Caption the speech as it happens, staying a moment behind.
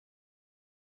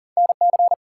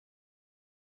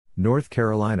North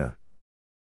Carolina.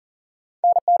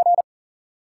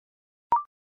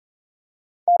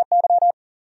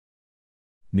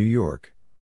 New York.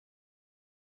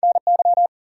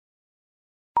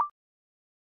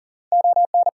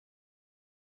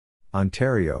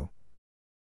 Ontario.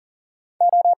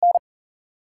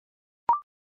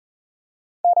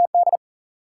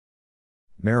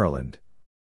 Maryland.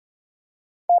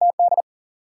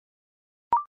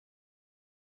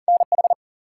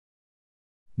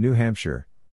 New Hampshire.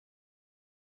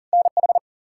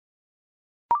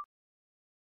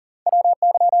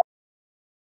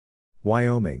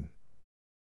 Wyoming.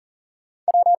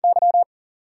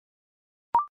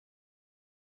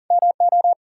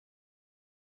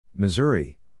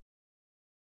 Missouri.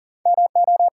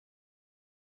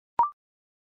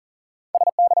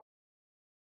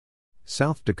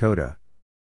 South Dakota.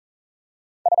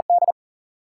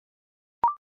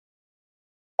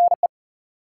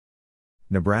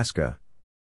 Nebraska.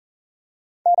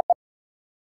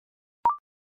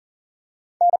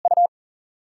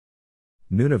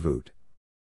 Nunavut.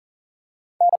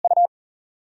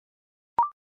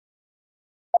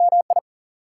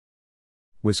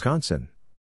 Wisconsin.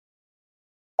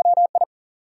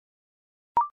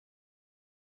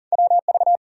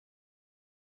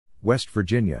 West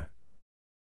Virginia.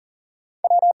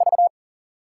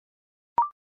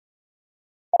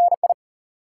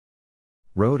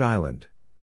 Rhode Island.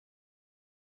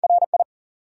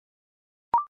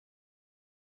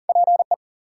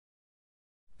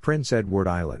 Prince Edward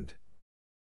Island.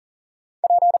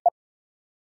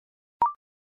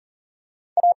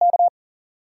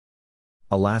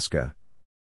 Alaska.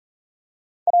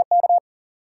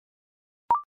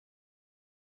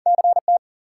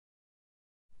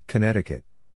 Connecticut.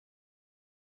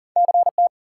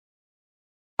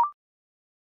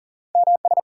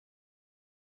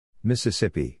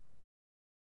 Mississippi.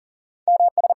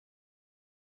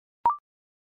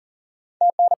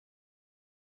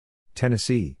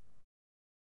 Tennessee.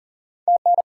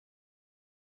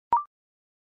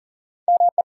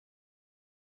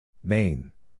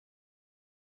 Maine.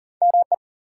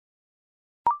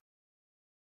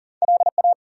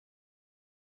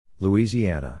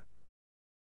 Louisiana.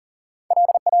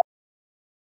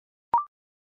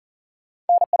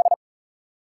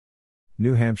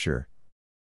 New Hampshire.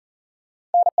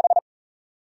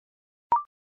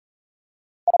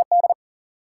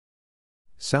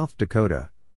 South Dakota.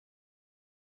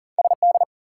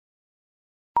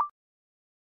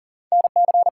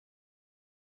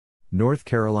 North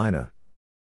Carolina.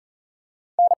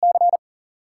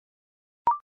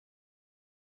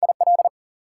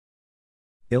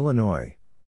 Illinois.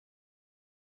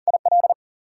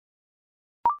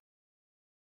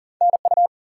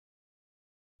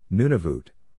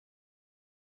 Nunavut.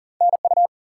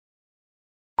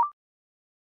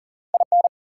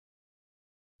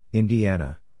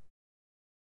 Indiana.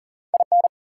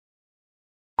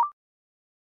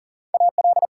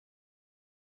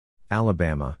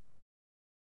 Alabama.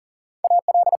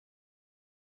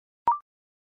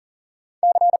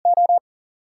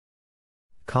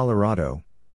 Colorado.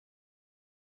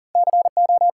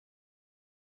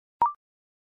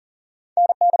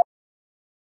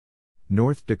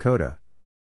 North Dakota.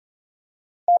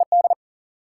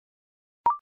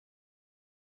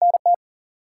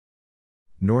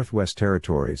 Northwest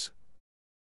Territories.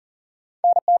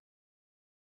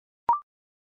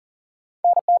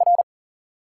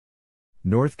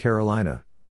 North Carolina.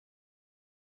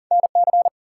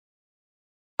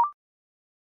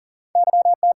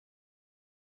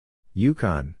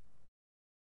 Yukon.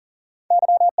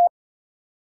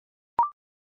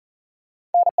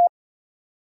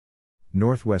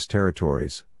 Northwest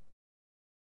Territories.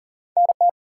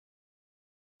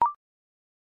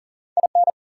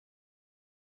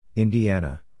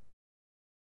 Indiana.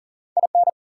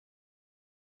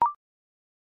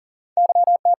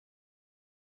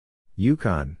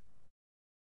 Yukon.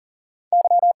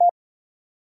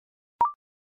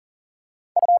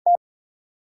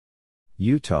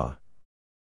 Utah.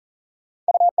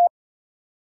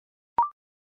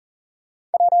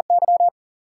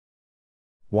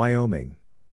 Wyoming.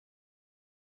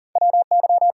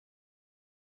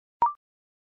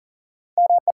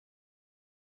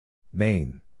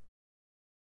 Maine.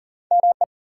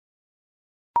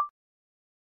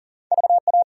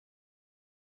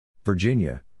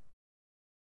 Virginia.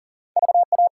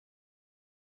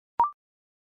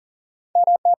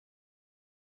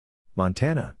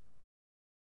 Montana.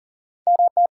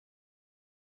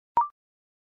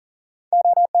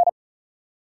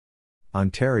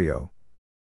 Ontario.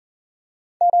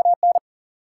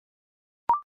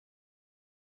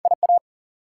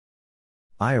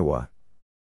 Iowa.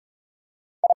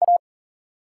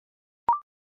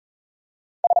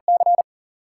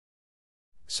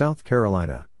 South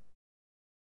Carolina.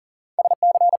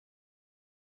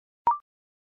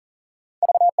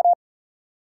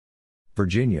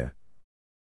 Virginia.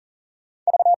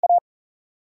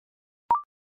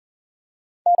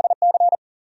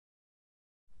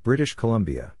 British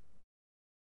Columbia.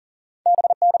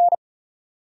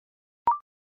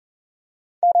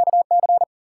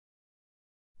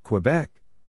 Quebec.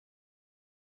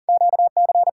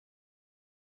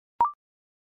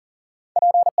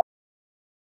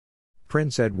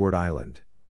 Prince Edward Island.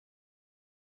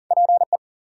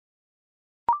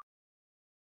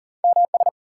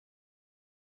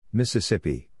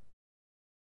 Mississippi.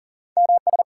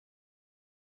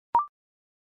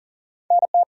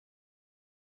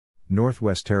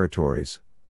 Northwest Territories.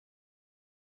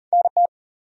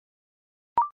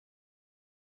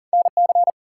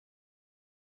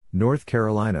 North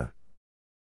Carolina.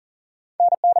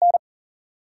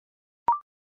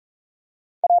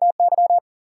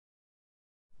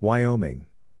 Wyoming.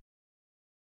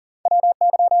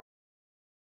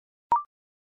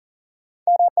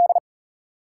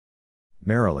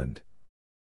 Maryland.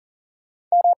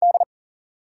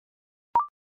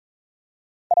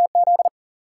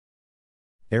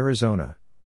 Arizona.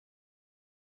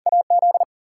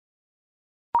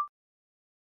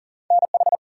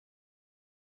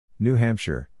 New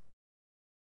Hampshire.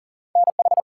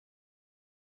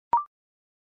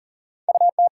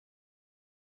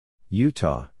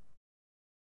 Utah.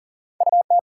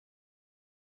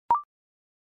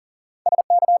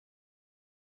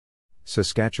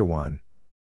 Saskatchewan.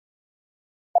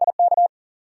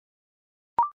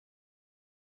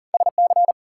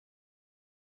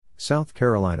 South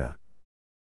Carolina.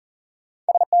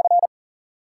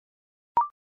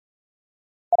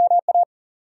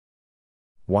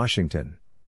 Washington.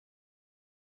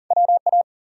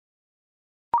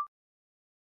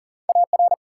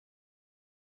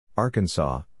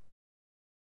 Arkansas.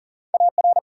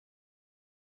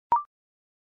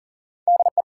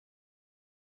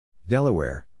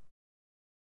 Delaware.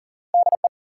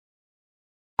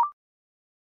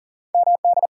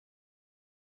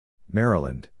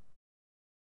 Maryland.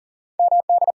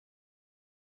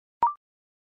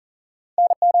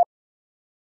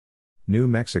 New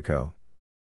Mexico.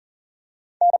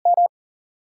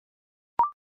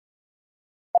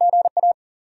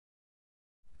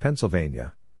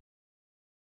 Pennsylvania.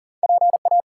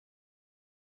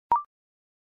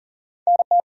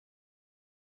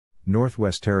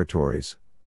 Northwest Territories.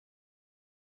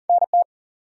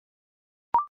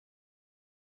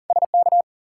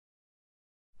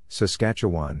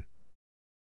 Saskatchewan.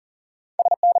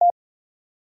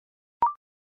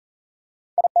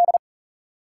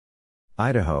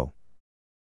 Idaho.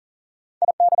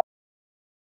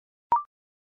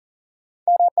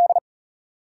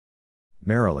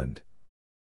 Maryland.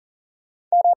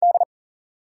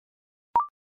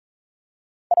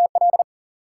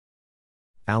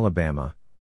 Alabama.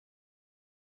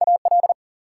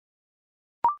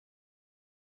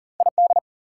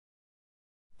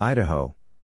 Idaho.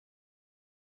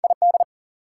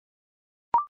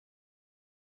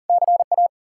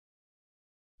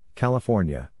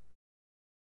 California.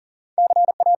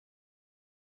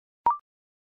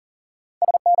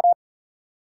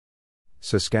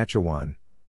 Saskatchewan.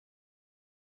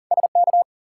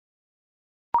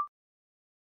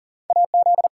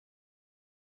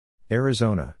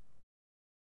 Arizona.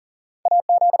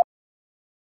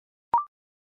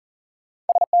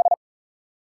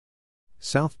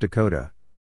 South Dakota.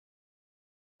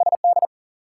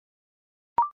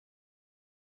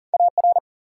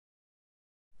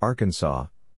 Arkansas.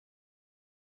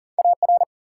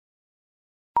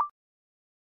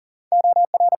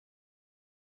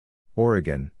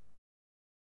 Oregon.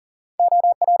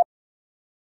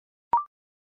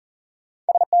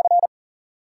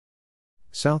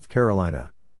 South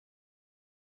Carolina.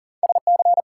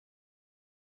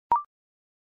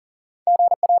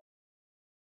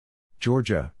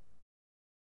 Georgia.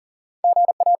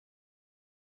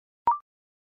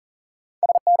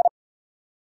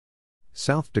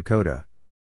 South Dakota.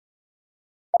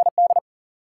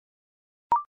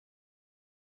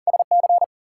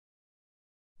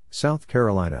 South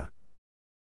Carolina.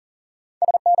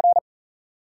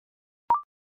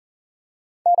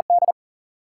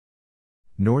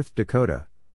 North Dakota.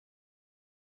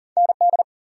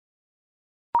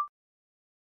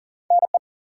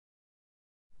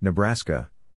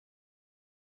 Nebraska.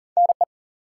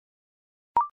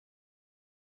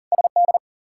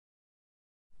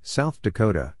 South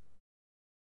Dakota.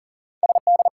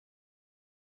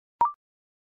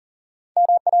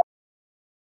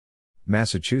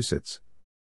 Massachusetts.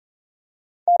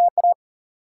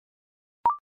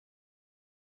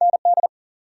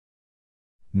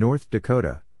 North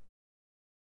Dakota.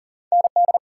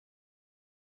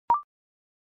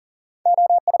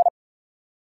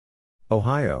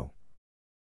 Ohio.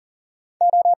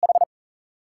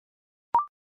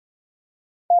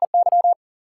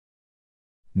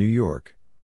 New York.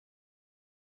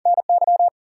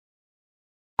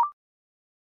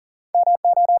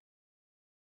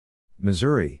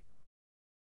 Missouri.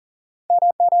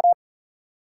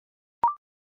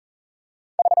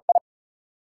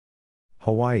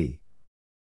 Hawaii.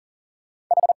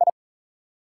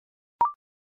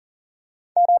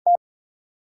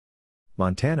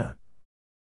 Montana.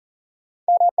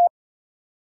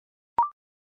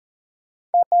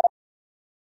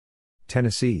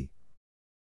 Tennessee.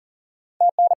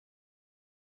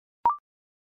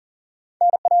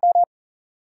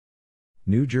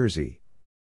 New Jersey.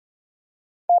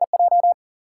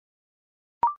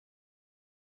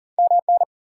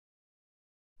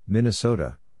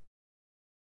 Minnesota.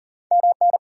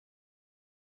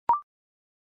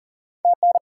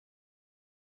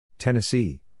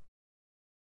 Tennessee.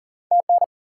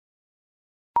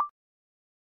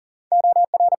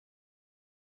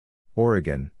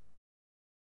 Oregon.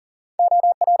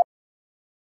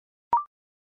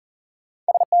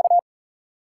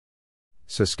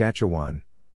 Saskatchewan.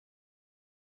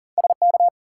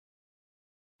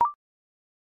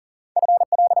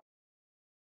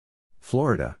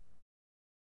 Florida.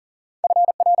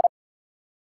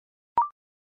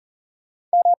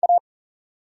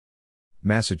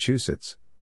 Massachusetts.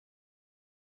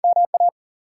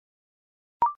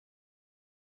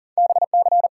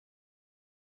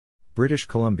 British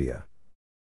Columbia.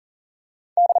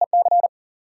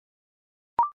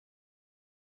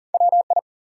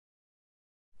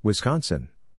 Wisconsin.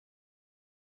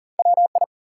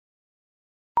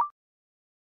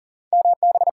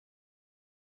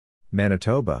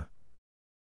 Manitoba.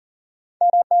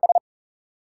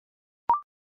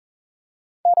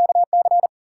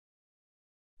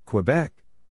 Quebec.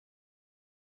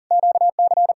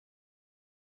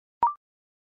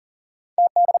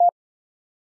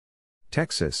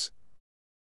 Texas.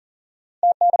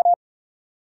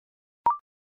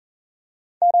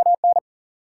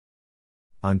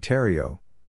 Ontario.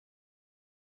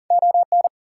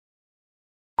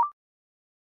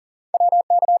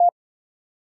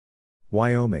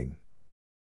 Wyoming.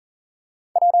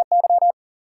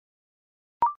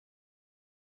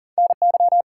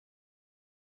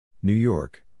 New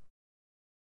York.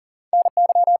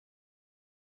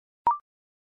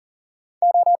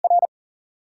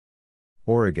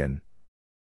 Oregon.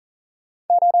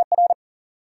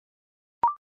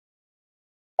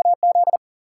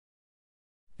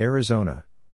 Arizona.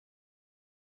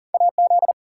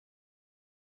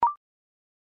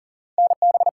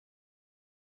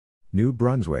 New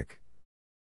Brunswick.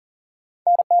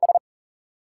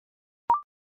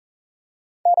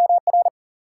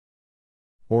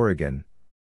 Oregon.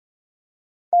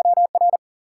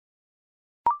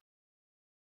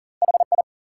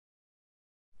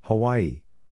 Hawaii.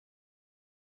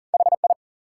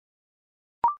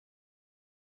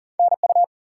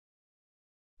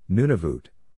 Nunavut.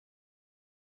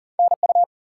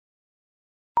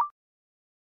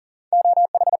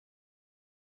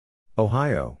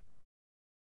 Ohio.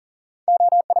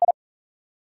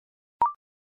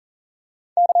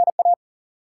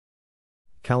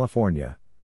 California.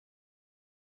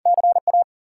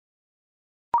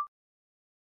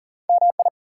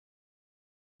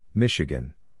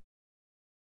 Michigan.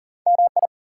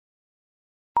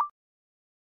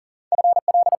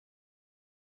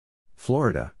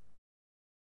 Florida.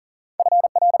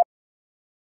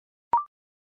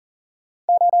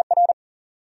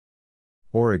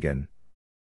 Oregon.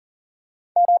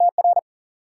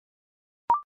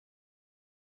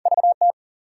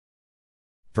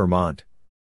 Vermont.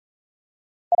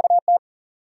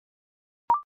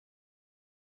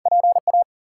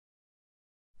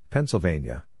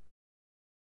 Pennsylvania.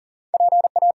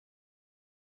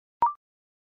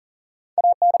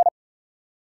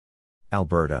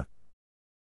 Alberta.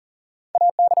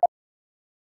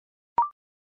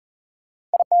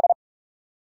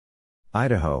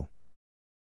 Idaho.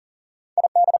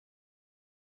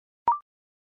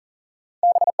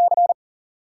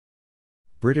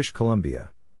 British Columbia.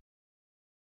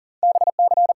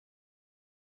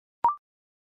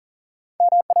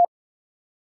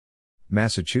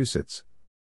 Massachusetts.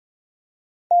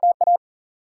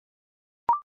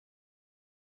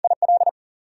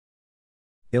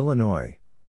 Illinois.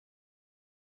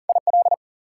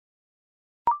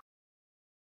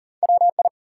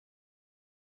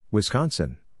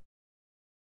 Wisconsin.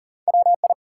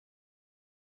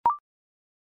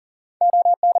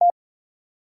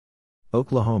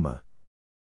 Oklahoma.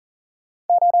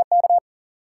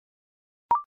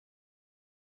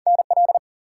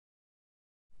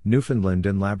 Newfoundland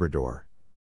and Labrador.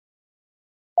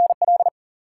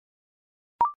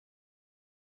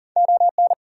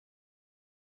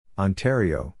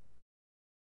 Ontario.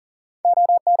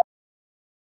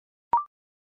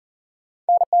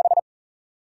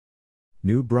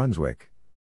 New Brunswick.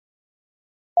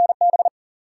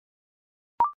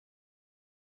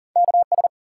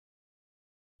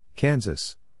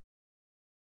 Kansas.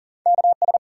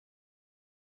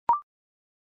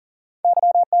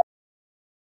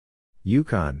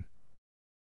 Yukon.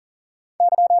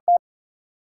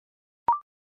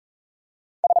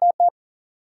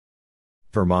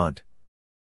 Vermont.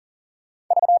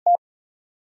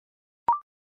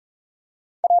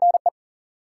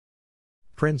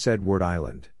 Prince Edward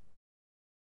Island.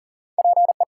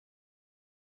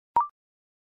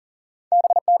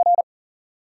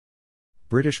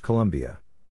 British Columbia.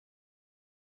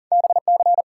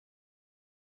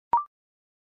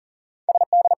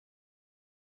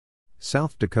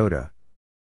 South Dakota.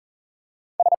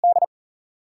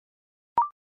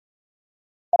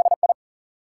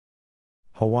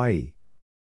 Hawaii.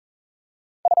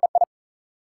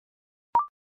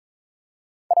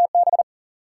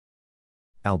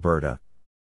 Alberta.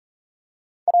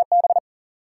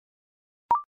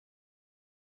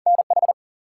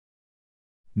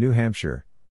 New Hampshire.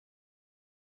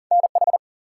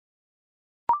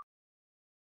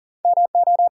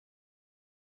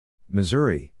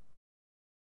 Missouri.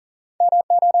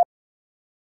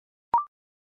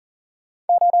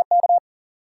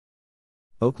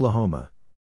 Oklahoma.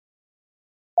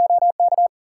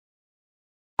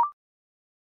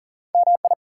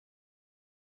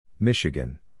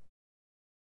 Michigan.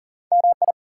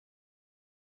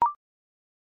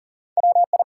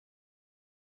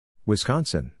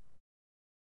 Wisconsin.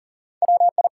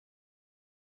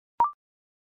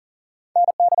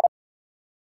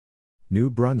 New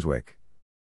Brunswick.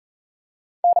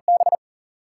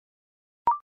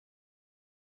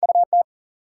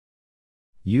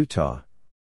 Utah.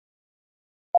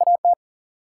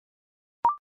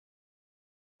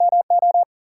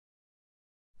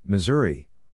 Missouri.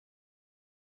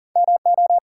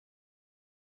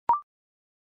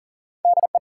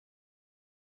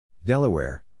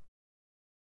 Delaware.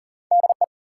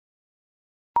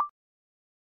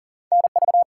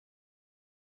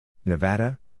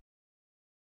 Nevada.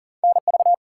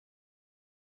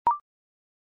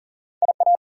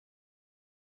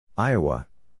 Iowa.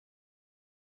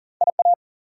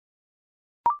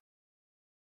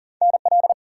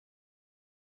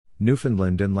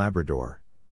 Newfoundland and Labrador.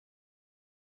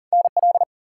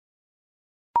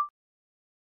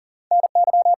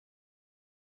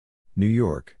 New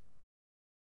York.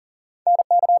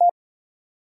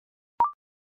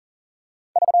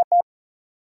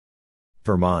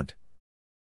 Vermont.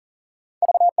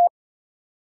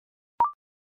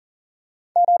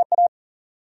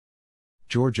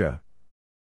 Georgia.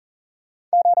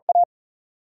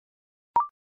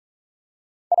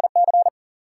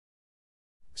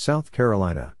 South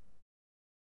Carolina.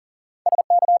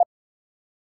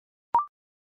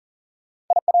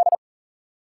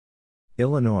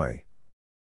 Illinois.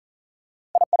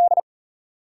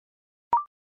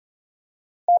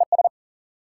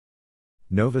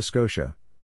 Nova Scotia.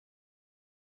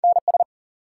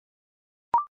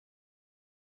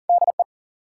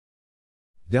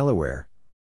 Delaware.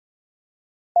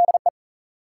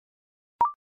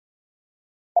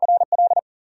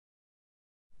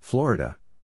 Florida.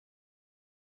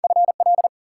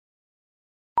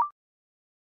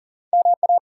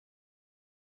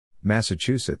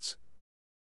 Massachusetts.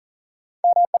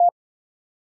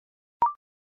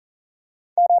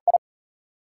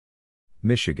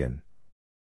 Michigan.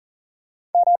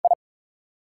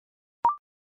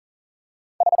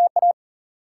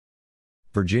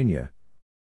 Virginia.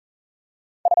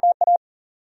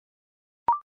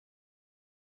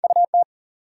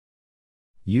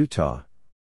 Utah.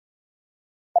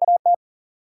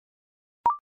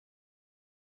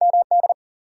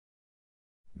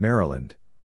 Maryland.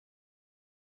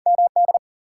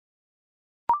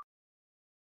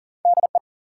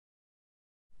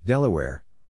 Delaware.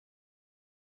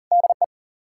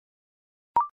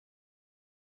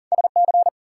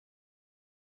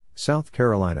 South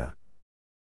Carolina.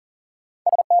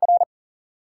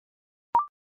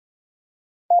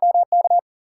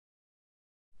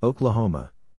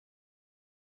 Oklahoma.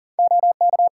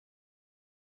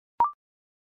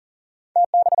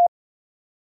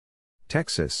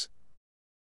 Texas.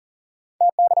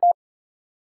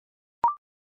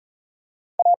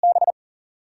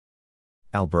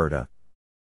 Alberta.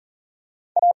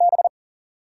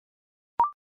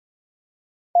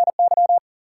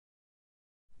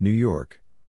 New York.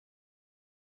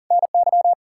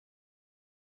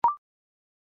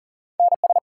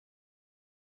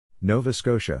 Nova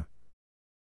Scotia.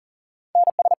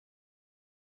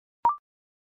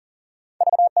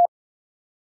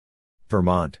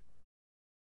 Vermont.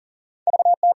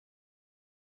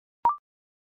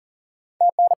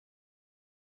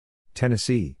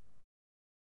 Tennessee.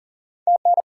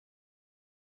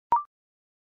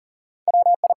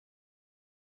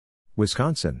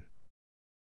 Wisconsin.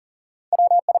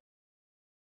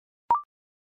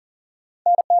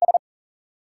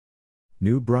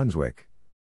 New Brunswick.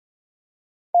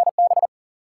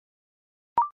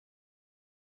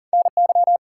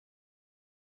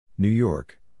 New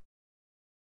York.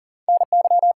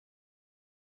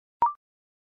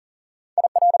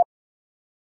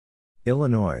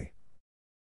 Illinois.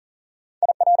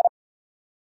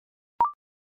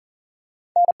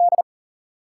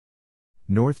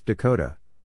 North Dakota.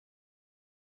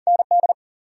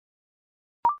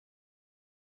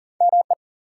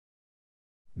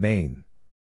 Maine.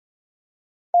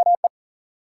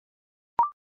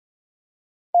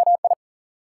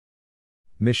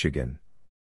 Michigan.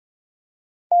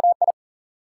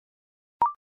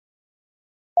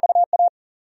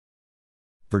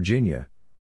 Virginia.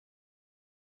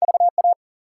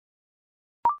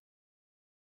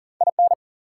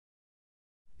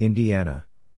 Indiana.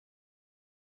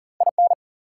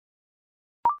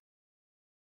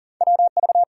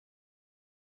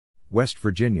 West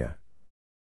Virginia.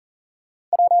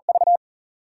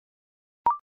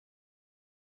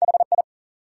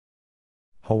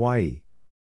 Hawaii.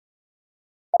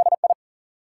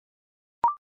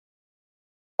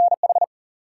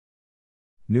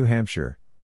 New Hampshire.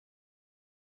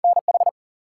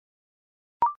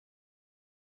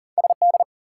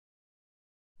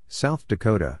 South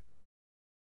Dakota.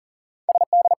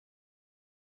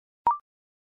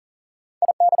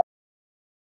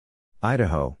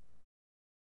 Idaho.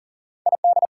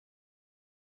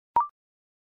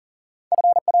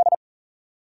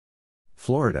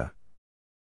 Florida.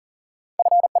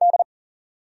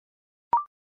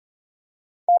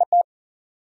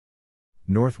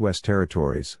 Northwest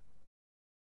Territories.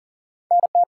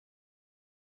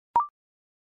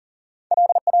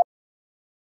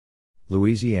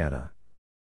 Louisiana.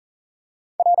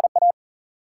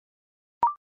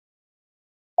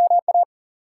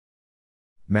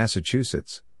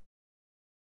 Massachusetts.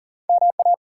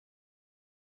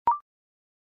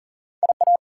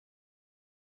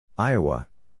 Iowa.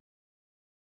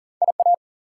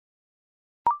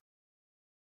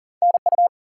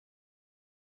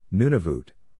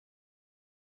 Nunavut.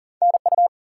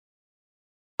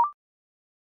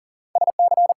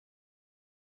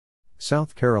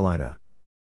 South Carolina.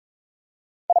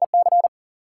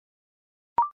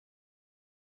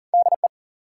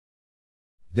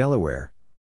 Delaware.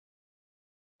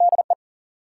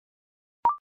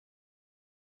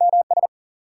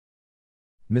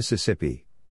 Mississippi.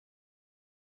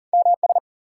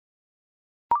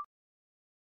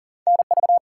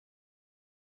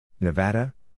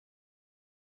 Nevada.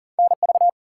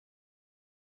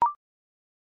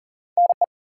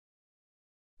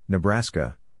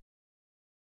 Nebraska.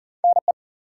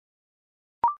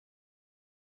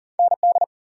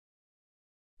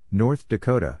 North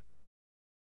Dakota.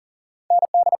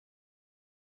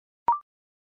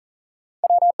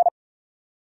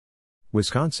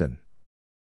 Wisconsin.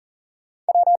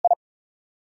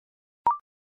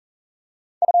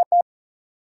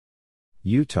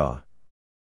 Utah.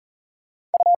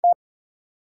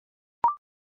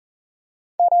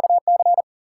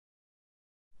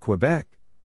 Quebec.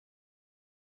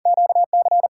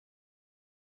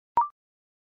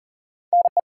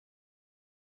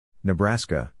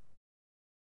 Nebraska.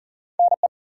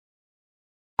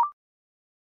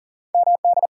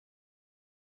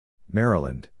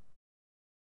 Maryland.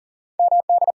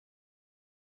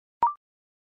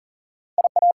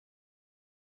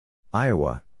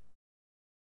 Iowa.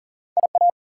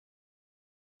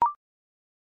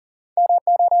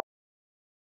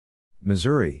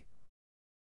 Missouri.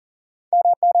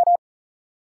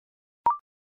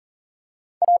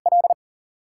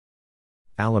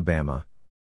 Alabama.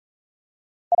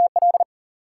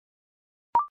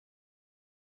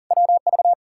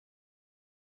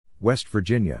 West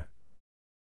Virginia.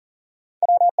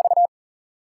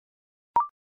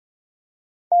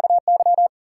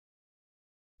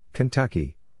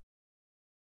 Kentucky.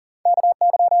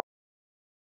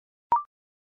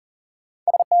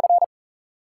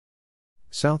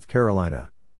 South Carolina.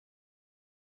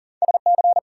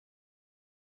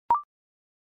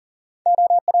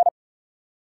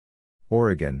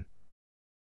 Oregon.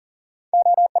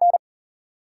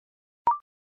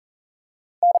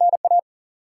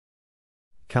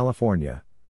 California.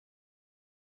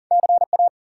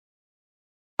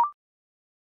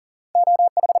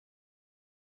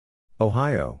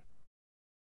 Ohio.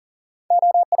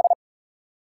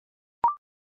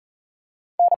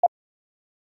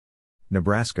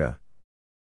 Nebraska.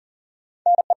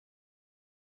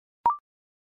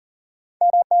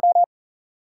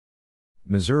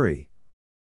 Missouri.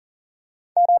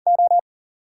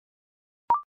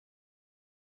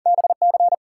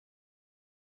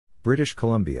 British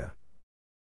Columbia.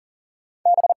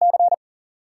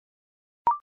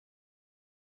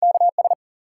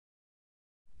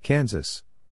 Kansas.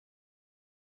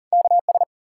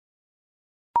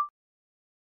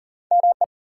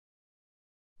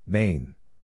 Maine.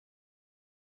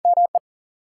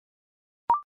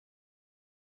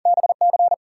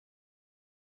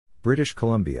 British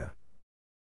Columbia.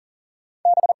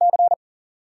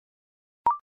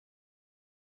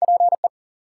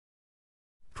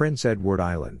 Prince Edward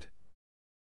Island.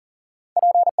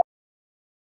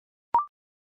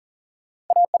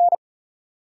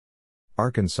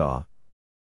 Arkansas.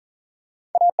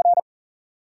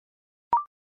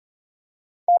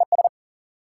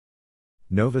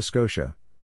 Nova Scotia.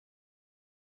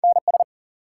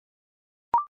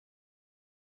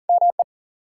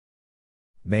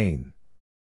 Maine.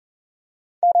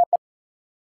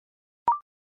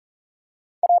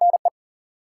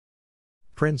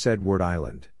 Prince Edward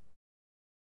Island.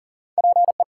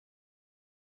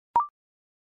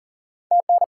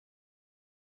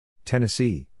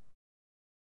 Tennessee.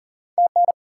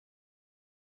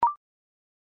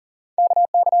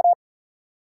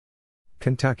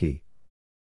 Kentucky.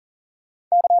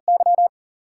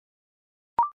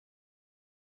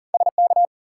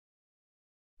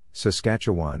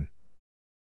 Saskatchewan.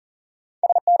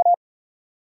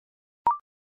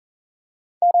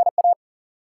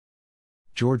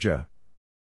 Georgia.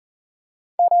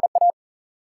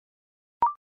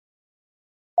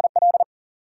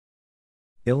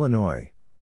 Illinois.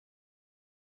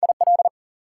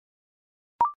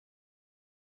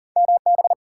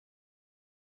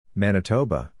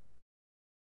 Manitoba.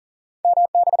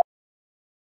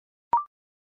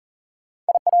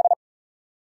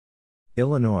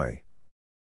 Illinois.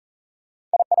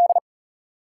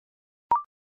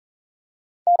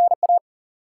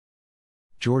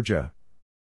 Georgia.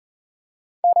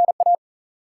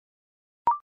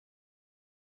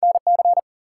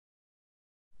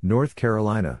 North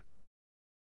Carolina.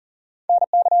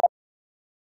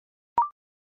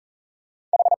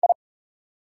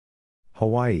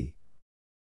 Hawaii.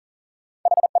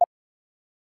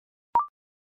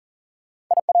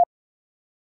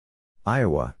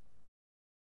 Iowa.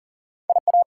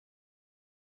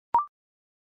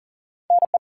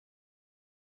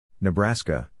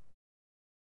 Nebraska.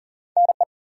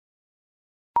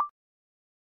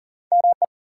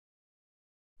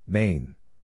 Maine.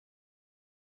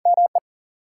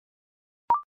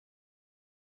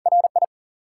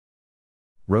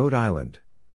 Rhode Island.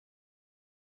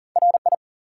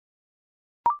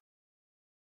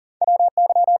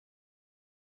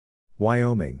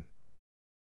 Wyoming.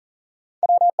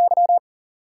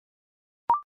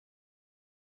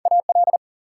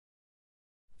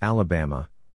 Alabama.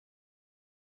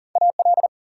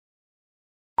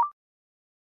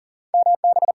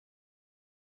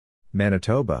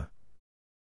 Manitoba.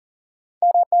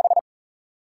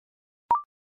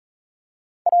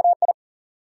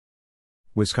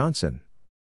 Wisconsin.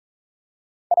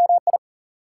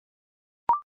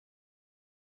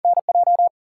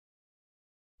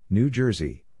 New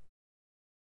Jersey.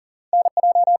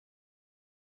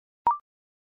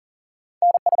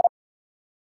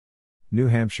 New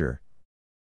Hampshire.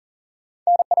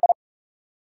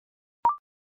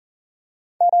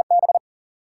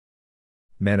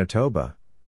 Manitoba.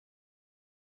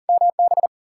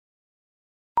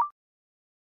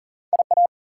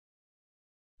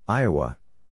 Iowa.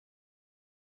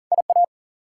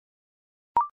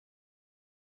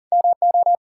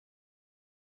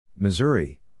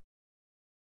 Missouri.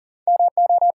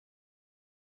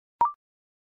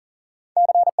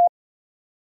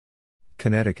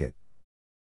 Connecticut.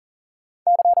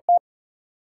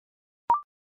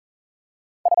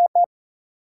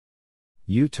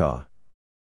 Utah.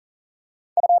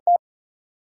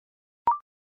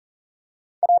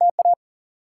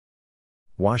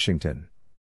 Washington.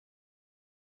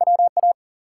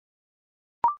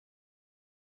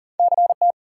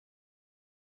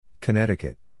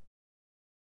 Connecticut.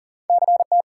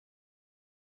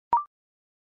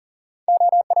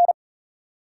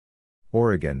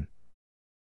 Oregon.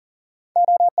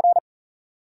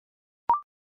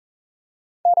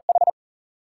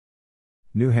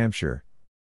 New Hampshire.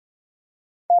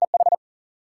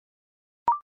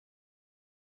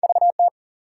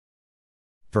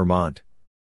 Vermont.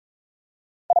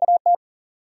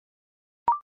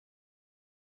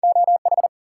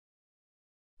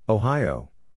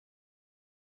 Ohio.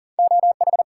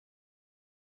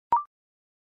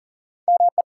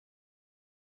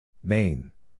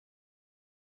 Maine.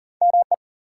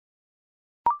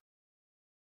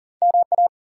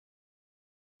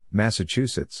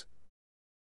 Massachusetts.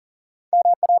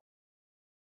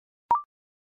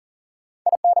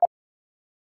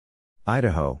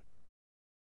 Idaho.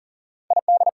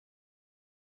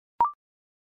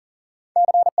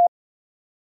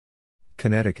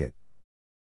 Connecticut.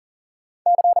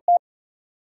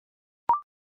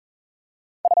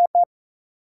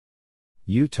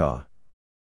 Utah.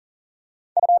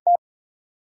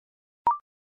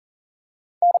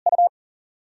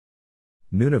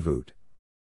 Nunavut.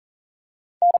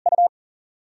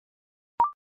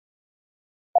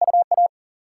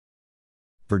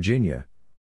 Virginia.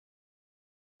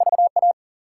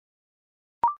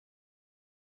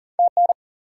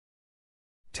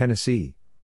 Tennessee.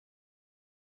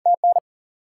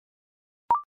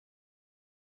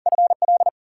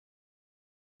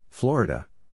 Florida.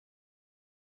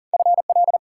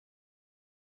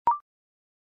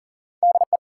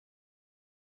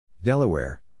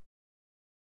 Delaware.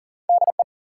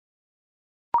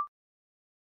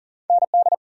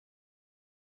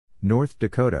 North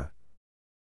Dakota.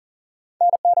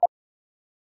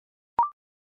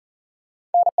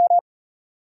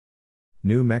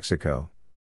 New Mexico.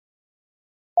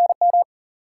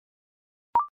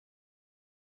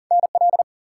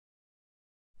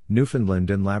 Newfoundland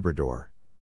and Labrador.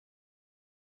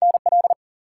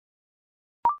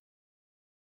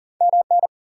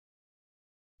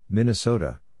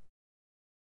 Minnesota.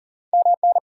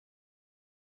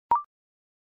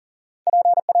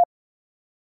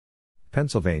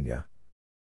 Pennsylvania.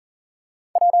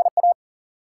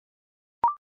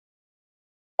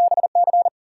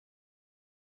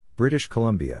 British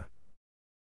Columbia.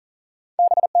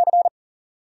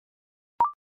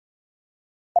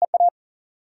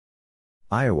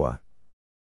 Iowa.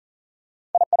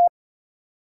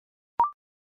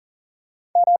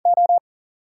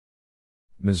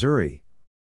 Missouri.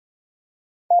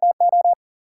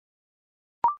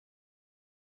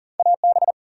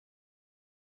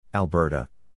 Alberta.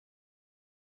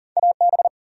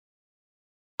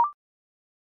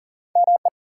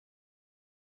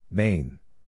 Maine.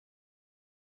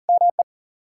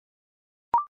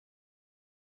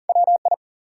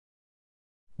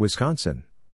 Wisconsin.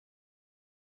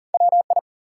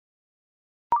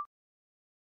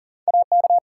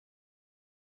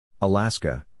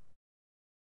 Alaska.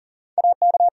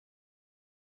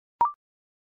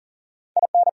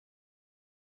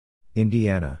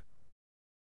 Indiana.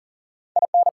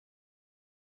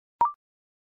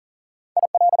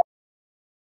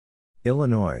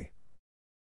 Illinois.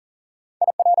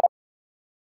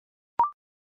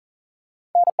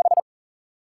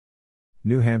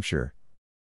 New Hampshire.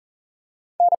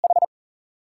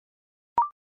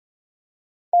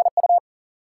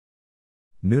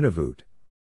 Nunavut.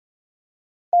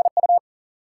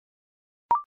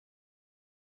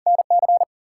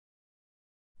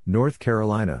 North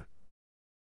Carolina.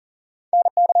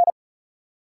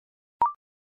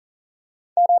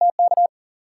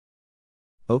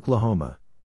 Oklahoma.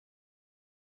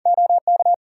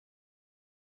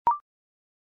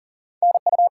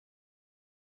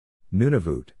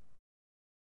 Nunavut.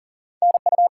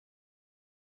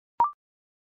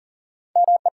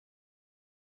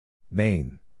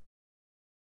 Maine.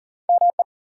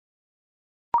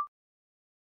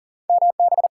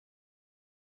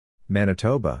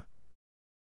 Manitoba.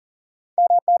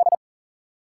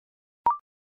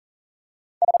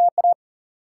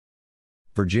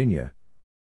 Virginia.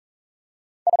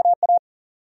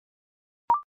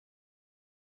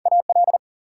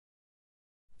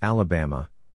 Alabama.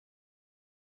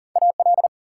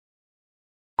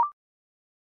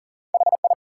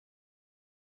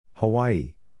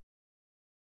 Hawaii.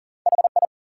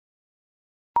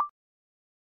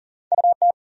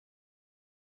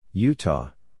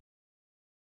 Utah.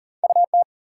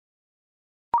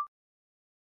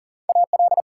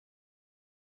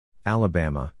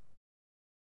 Alabama.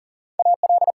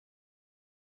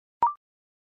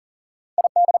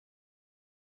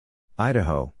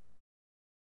 Idaho.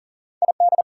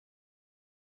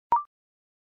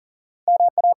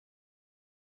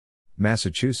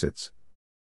 Massachusetts.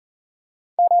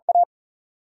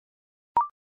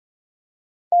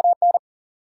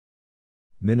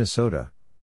 Minnesota.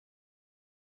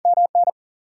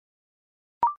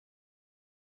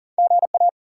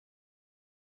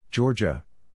 Georgia.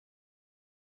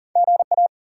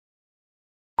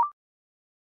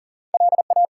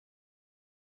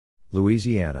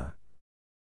 Louisiana.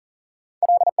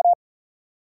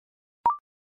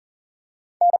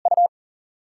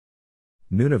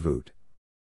 Nunavut.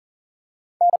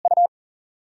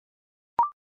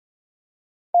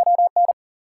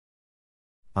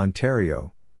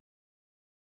 Ontario.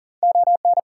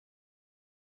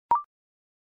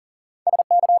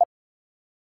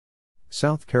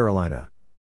 South Carolina.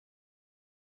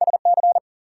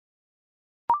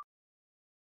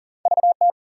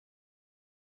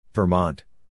 Vermont.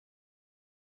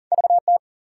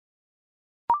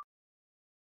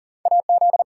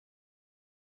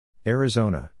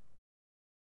 Arizona.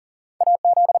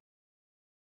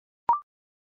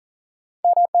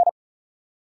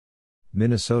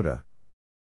 Minnesota.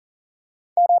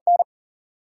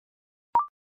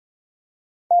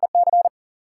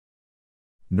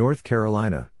 North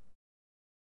Carolina.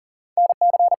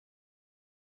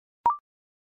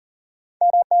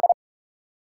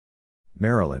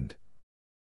 Maryland.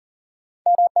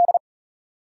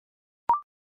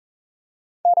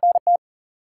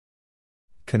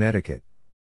 Connecticut.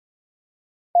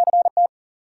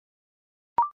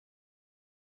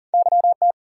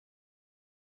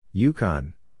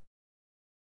 Yukon.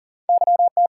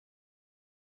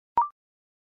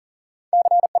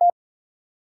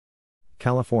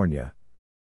 California.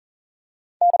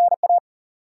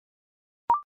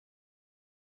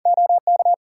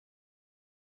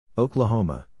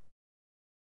 Oklahoma.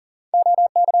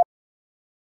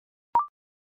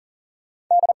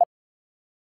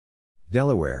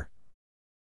 Delaware.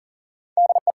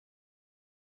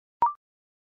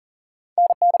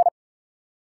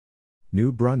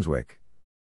 New Brunswick.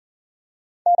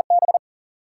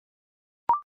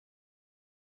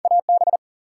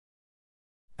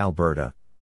 Alberta.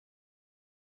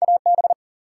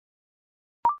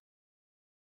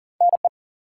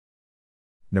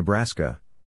 Nebraska.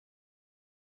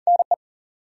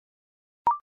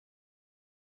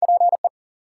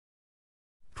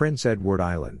 Prince Edward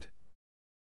Island.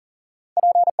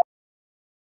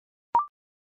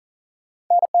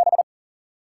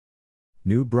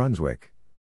 New Brunswick.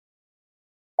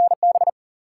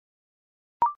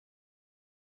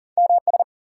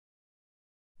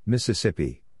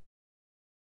 Mississippi.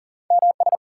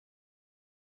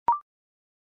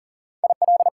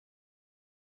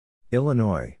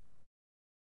 Illinois.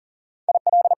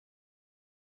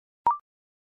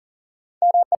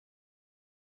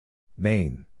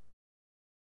 Maine.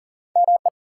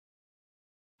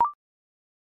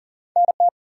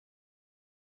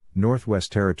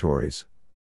 Northwest Territories.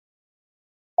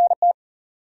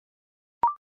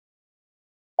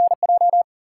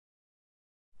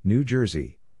 New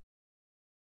Jersey.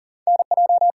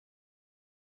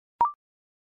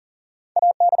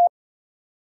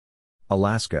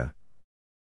 Alaska.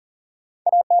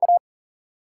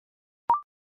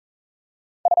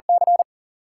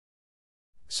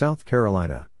 South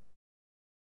Carolina.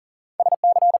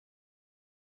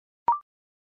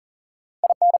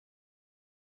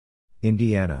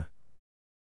 Indiana.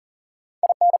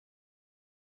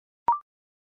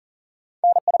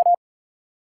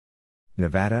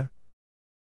 Nevada.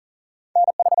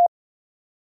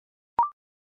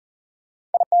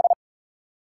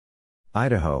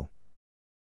 Idaho.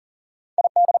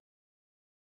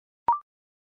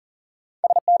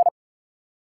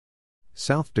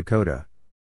 South Dakota.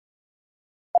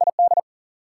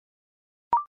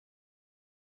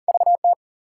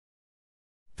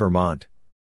 Vermont.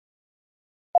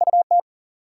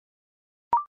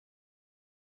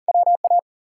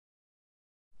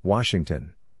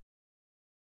 Washington.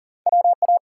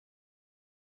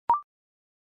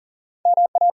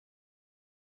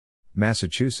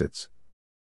 Massachusetts.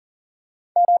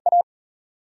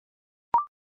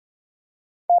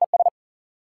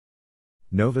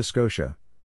 Nova Scotia.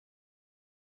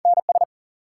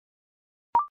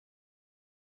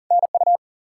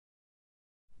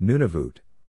 Nunavut.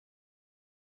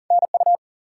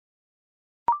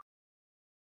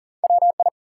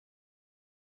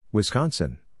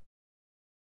 Wisconsin.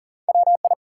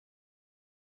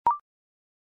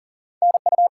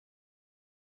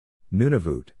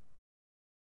 Nunavut.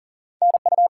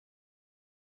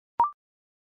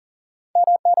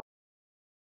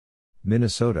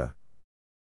 Minnesota.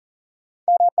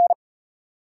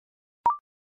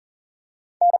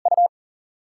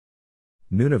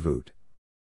 Nunavut.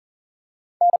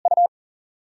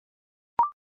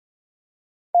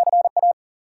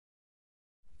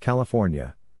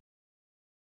 California.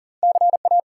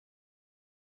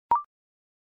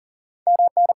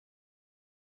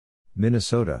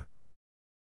 Minnesota.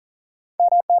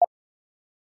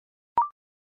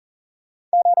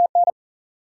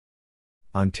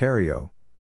 Ontario.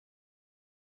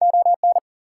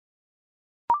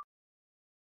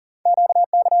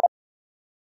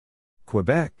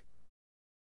 Quebec.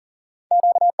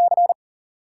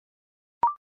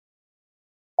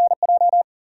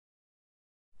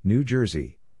 New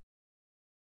Jersey.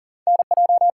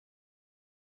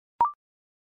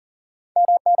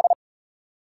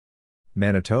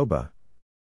 Manitoba.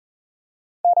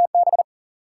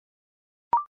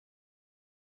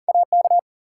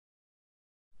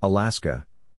 Alaska.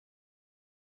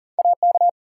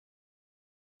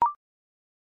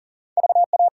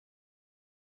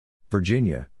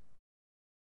 Virginia.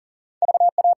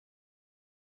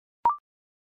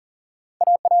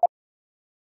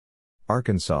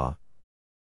 Arkansas.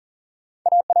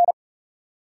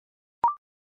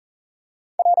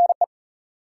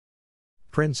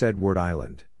 Prince Edward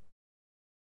Island.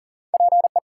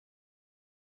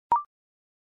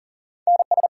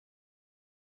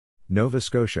 Nova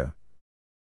Scotia.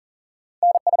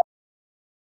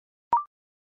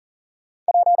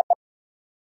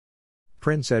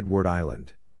 Prince Edward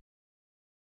Island.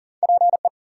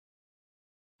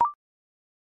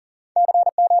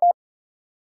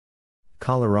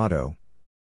 Colorado.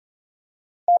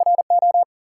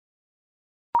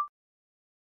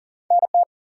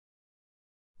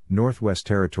 Northwest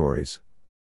Territories.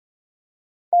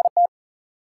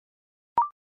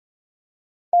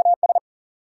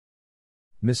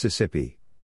 Mississippi.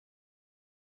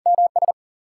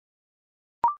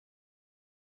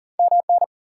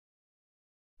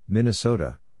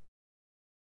 Minnesota.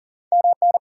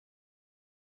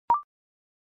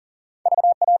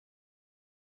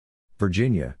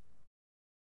 Virginia.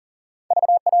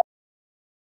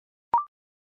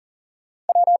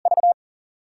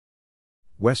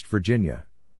 West Virginia.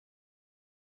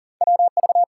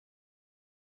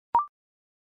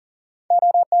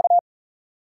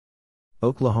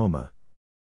 Oklahoma.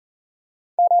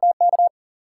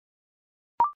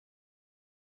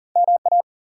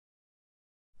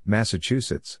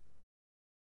 Massachusetts.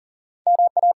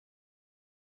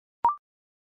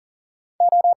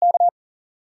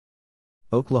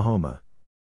 Oklahoma.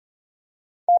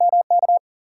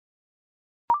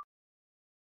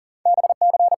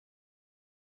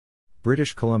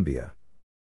 British Columbia.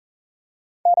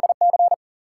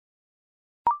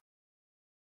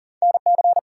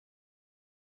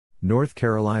 North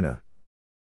Carolina.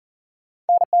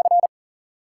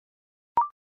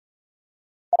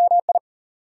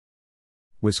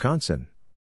 Wisconsin.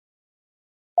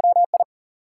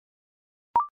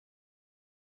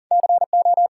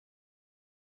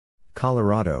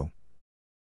 Colorado.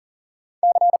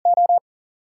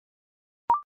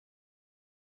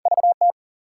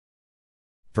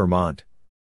 Vermont.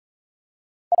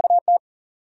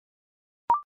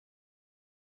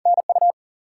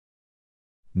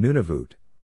 Nunavut.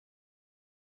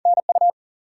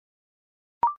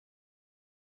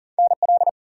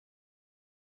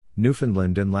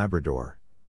 Newfoundland and Labrador.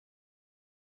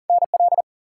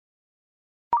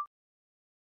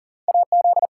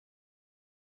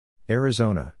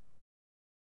 Arizona.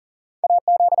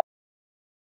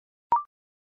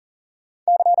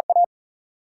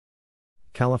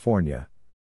 California.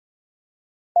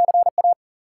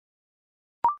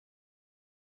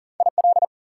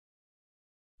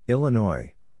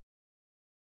 Illinois.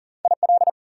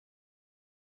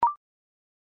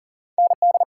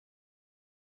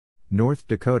 North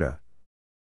Dakota.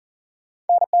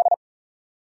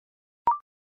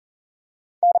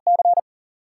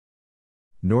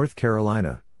 North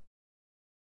Carolina.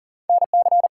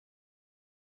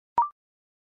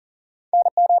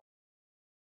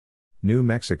 New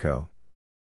Mexico.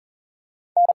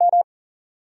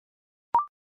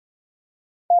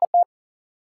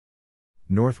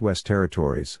 Northwest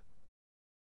Territories.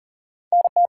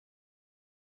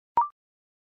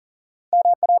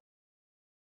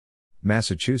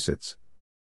 Massachusetts.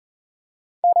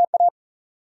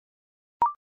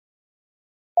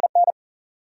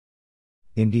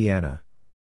 Indiana.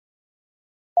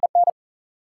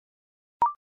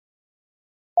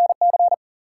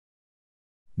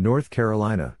 North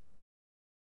Carolina.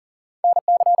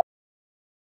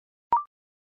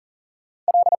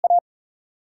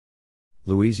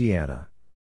 Louisiana.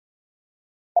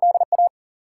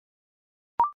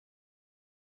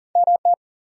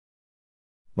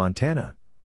 Montana.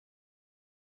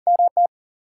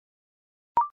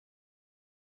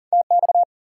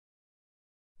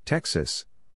 Texas.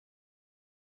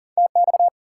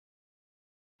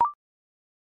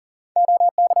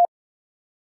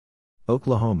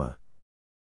 Oklahoma.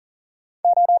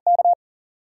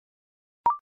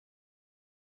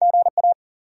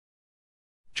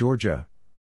 Georgia.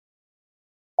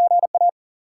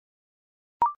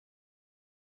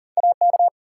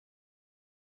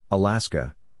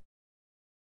 Alaska.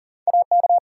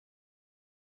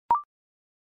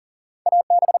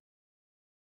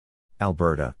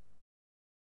 Alberta.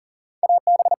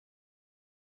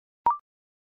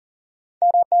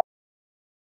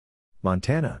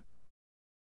 Montana.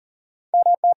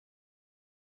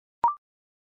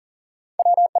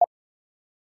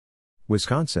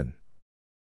 Wisconsin.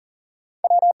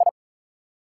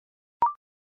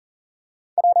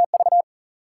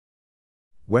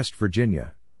 West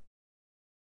Virginia.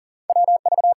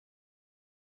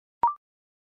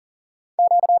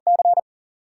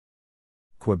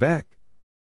 Quebec.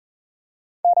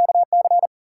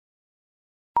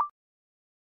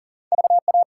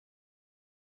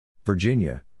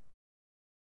 Virginia.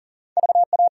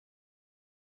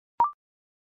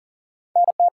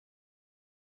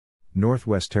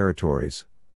 Northwest Territories.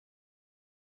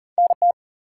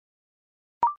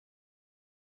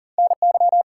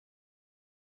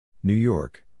 New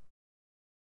York.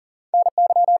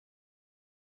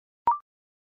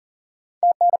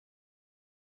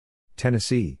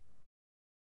 Tennessee.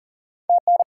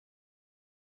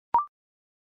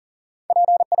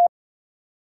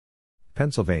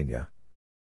 Pennsylvania.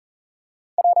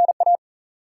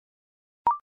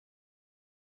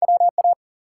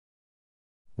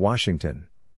 Washington.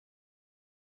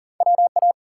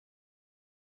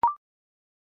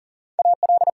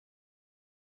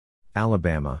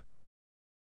 Alabama.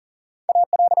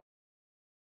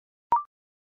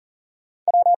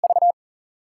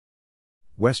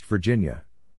 West Virginia.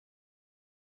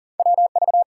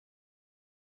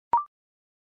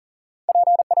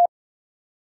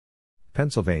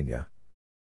 Pennsylvania.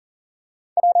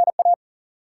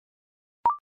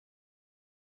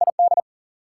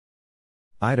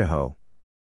 Idaho.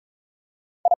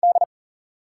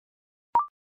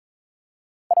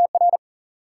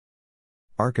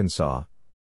 Arkansas.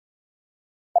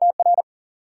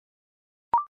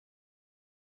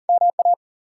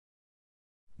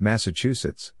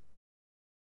 Massachusetts.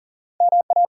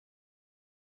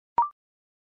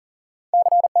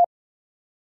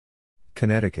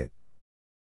 Connecticut.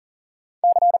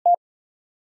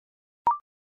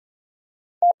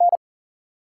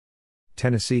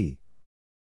 Tennessee.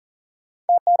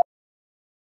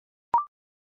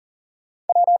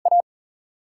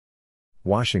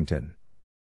 Washington.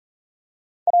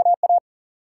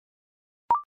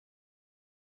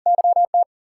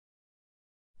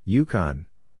 Yukon.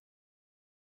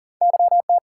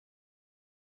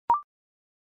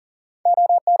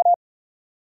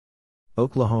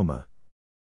 Oklahoma.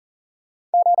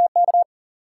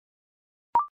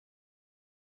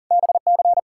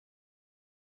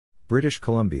 British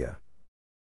Columbia.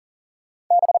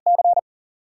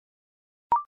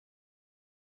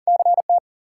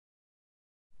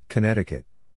 Connecticut.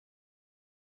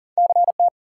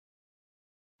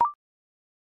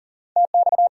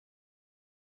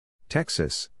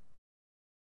 Texas.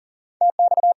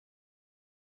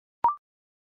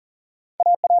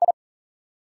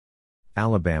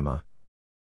 Alabama.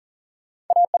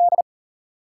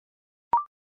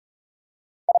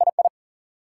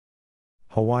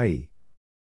 Hawaii.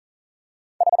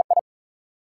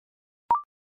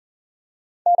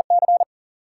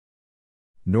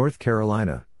 North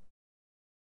Carolina.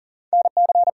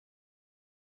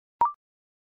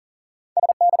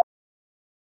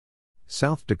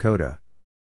 South Dakota.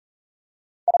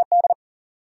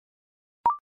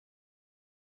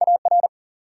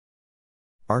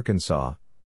 Arkansas.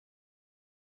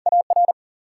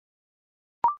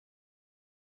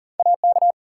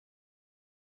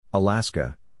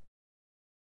 Alaska.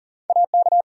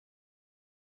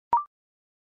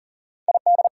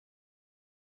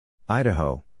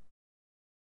 Idaho.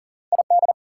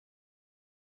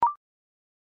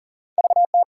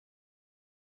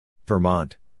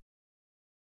 Vermont.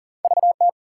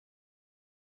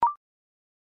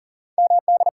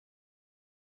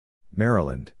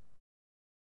 Maryland.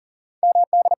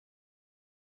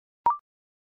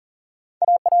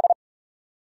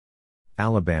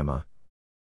 Alabama.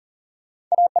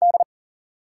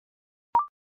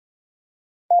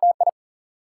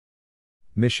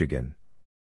 Michigan.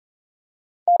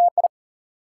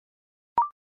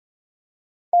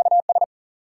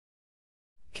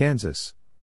 Kansas.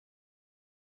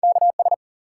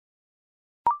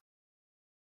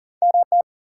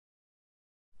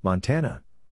 Montana.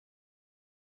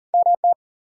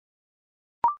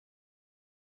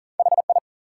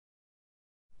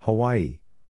 Hawaii.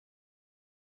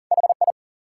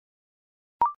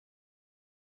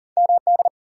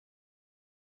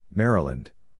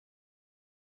 Maryland.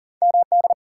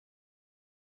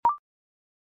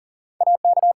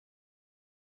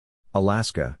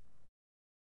 Alaska.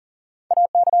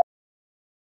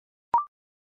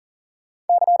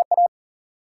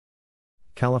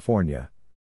 California.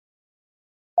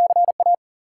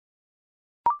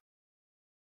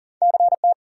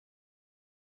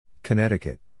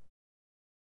 Connecticut.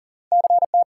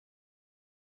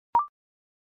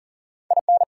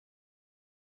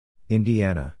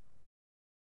 Indiana.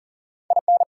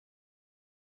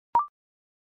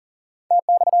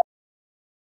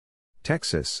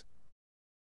 Texas.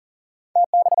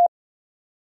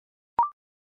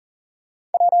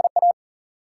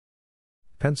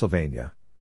 Pennsylvania.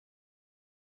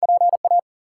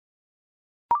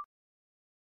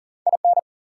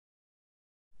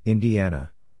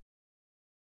 Indiana.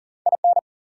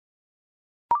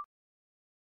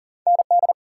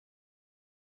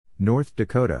 North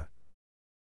Dakota.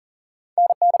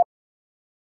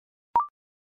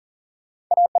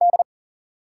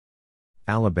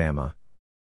 Alabama.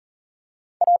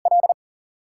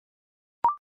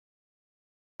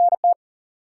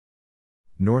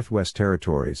 Northwest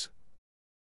Territories.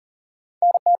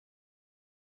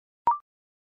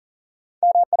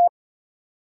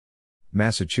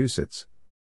 Massachusetts.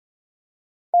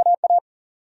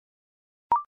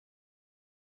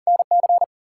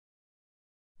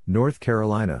 North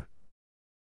Carolina.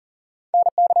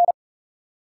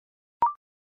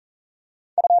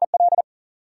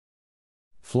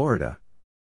 Florida.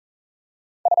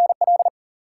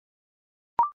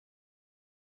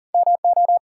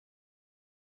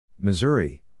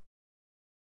 Missouri.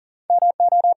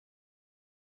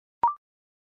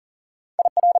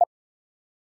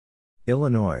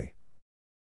 Illinois.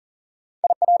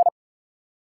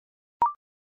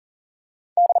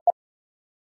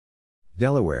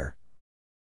 Delaware.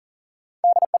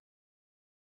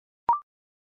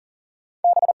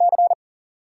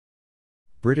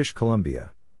 British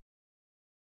Columbia.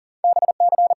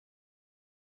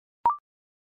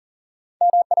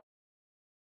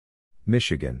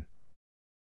 Michigan.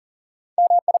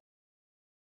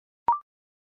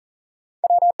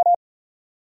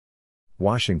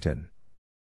 Washington.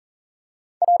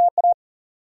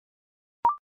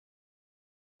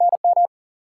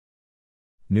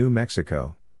 New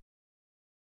Mexico.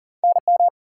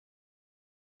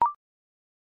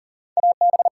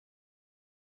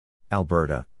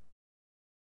 Alberta.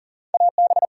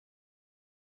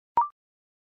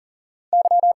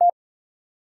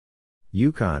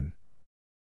 Yukon.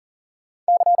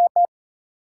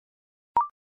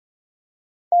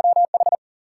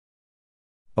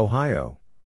 Ohio.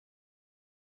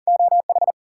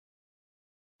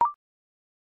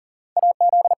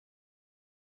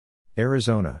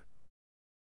 Arizona.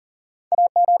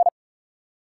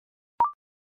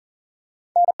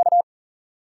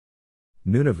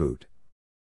 Nunavut.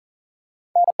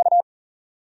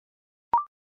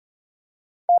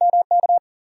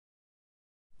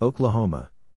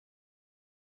 Oklahoma.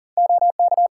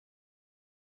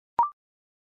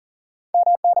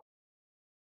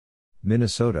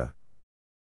 Minnesota.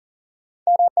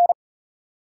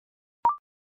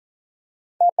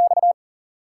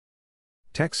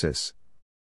 Texas.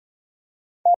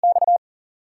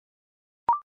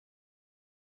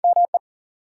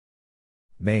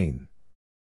 Maine.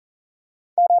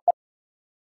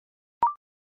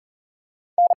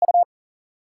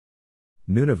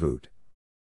 Nunavut.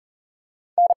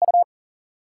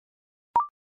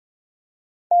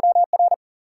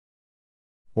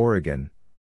 Oregon.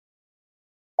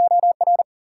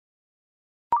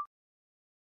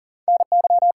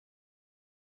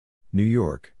 New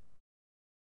York.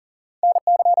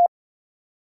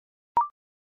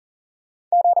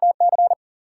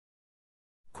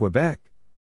 Quebec.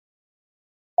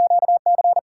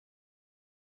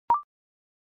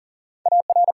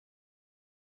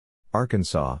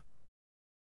 Arkansas.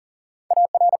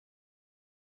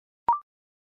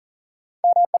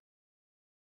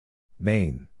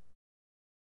 Maine.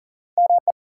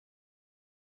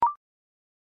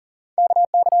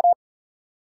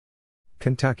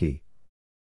 Kentucky.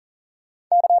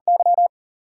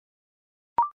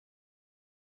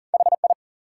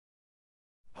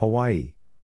 Hawaii.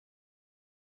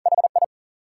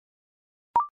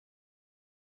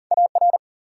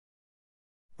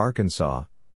 Arkansas.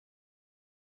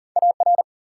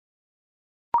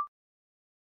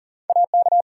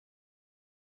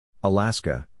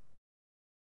 Alaska.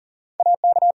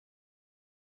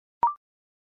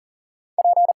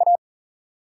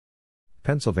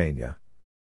 Pennsylvania.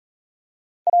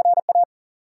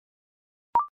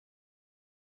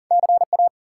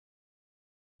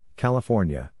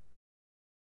 California.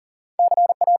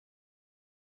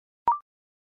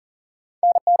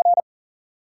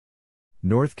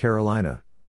 North Carolina.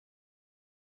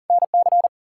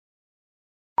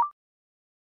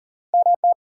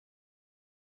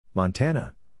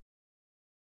 Montana.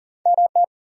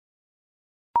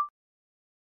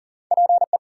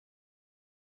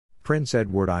 Prince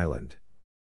Edward Island.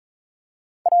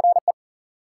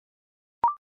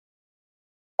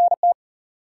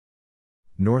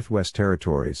 Northwest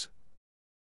Territories.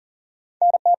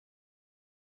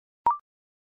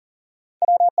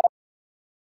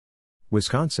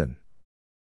 Wisconsin.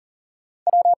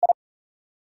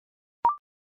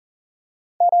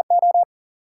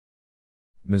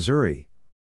 Missouri.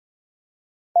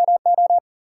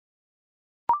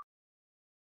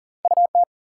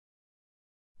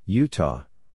 Utah.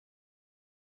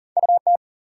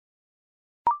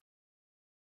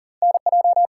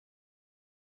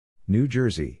 New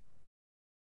Jersey.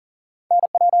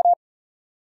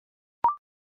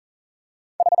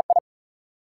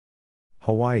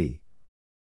 Hawaii.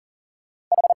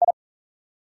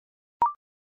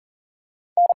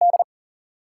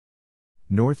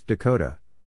 North Dakota.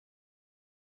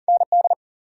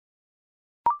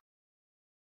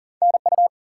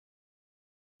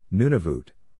 Nunavut.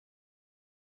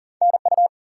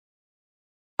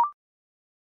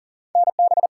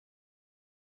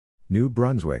 New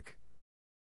Brunswick.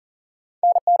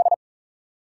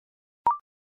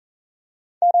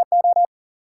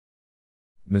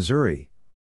 Missouri.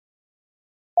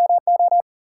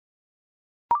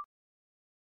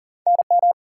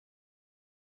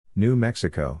 New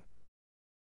Mexico.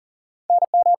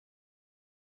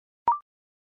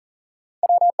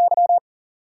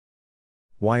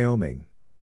 Wyoming.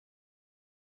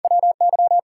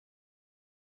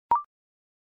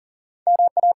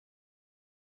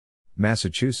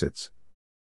 Massachusetts.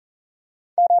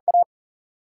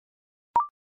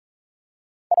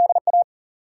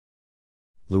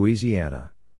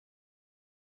 Louisiana.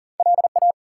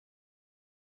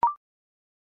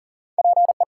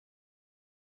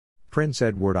 Prince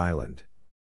Edward Island.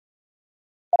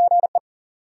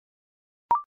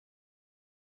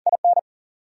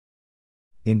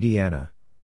 Indiana.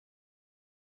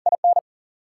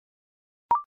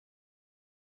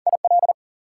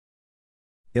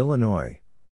 Illinois.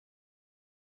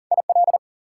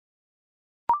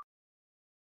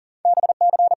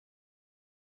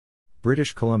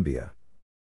 British Columbia.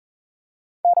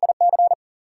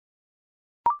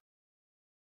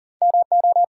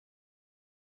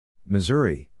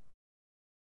 Missouri.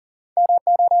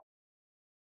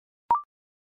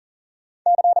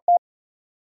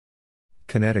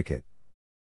 Connecticut.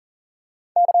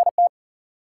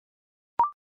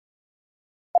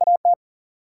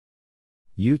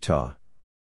 Utah.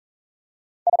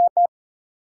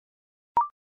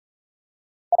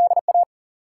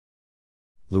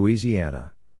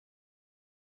 Louisiana.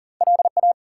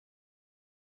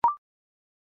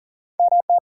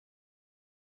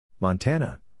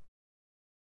 Montana.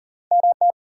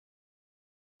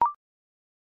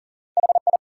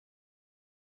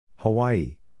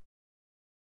 Hawaii.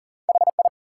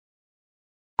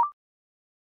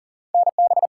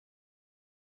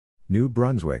 New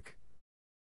Brunswick.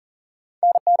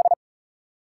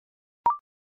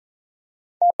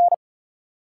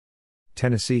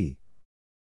 Tennessee.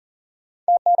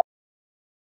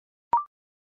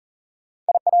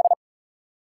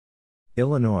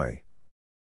 Illinois.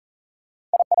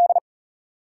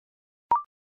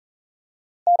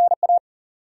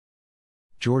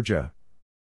 Georgia.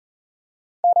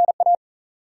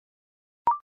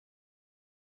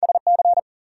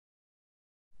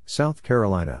 South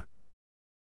Carolina.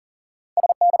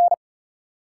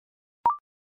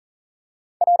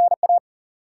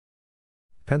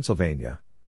 Pennsylvania.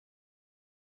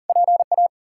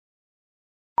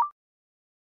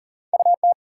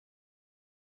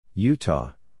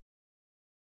 Utah.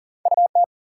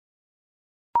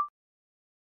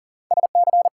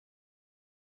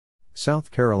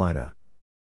 South Carolina.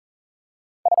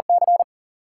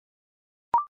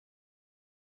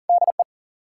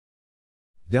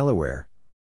 Delaware.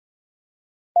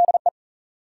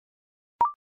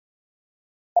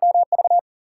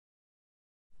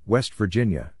 West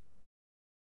Virginia.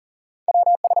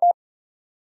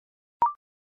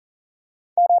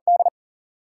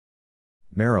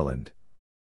 Maryland.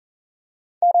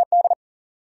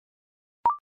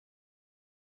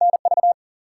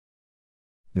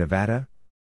 Nevada.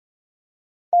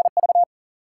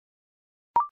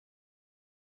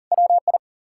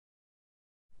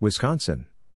 Wisconsin.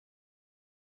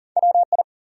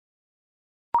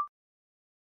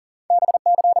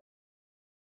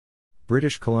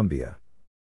 British Columbia.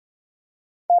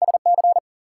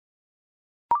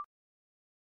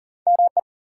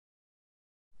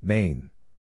 Maine.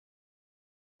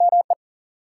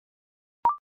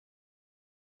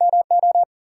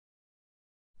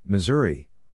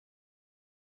 Missouri.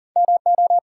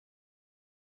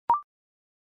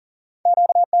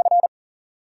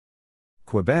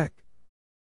 Quebec.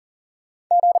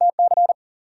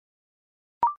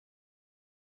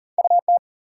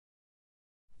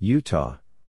 Utah.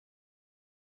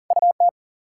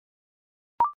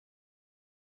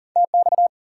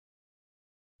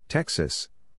 Texas.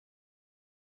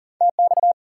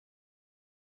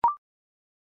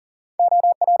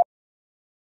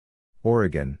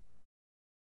 Oregon.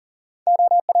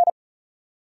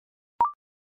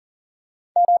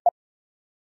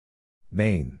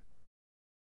 Maine.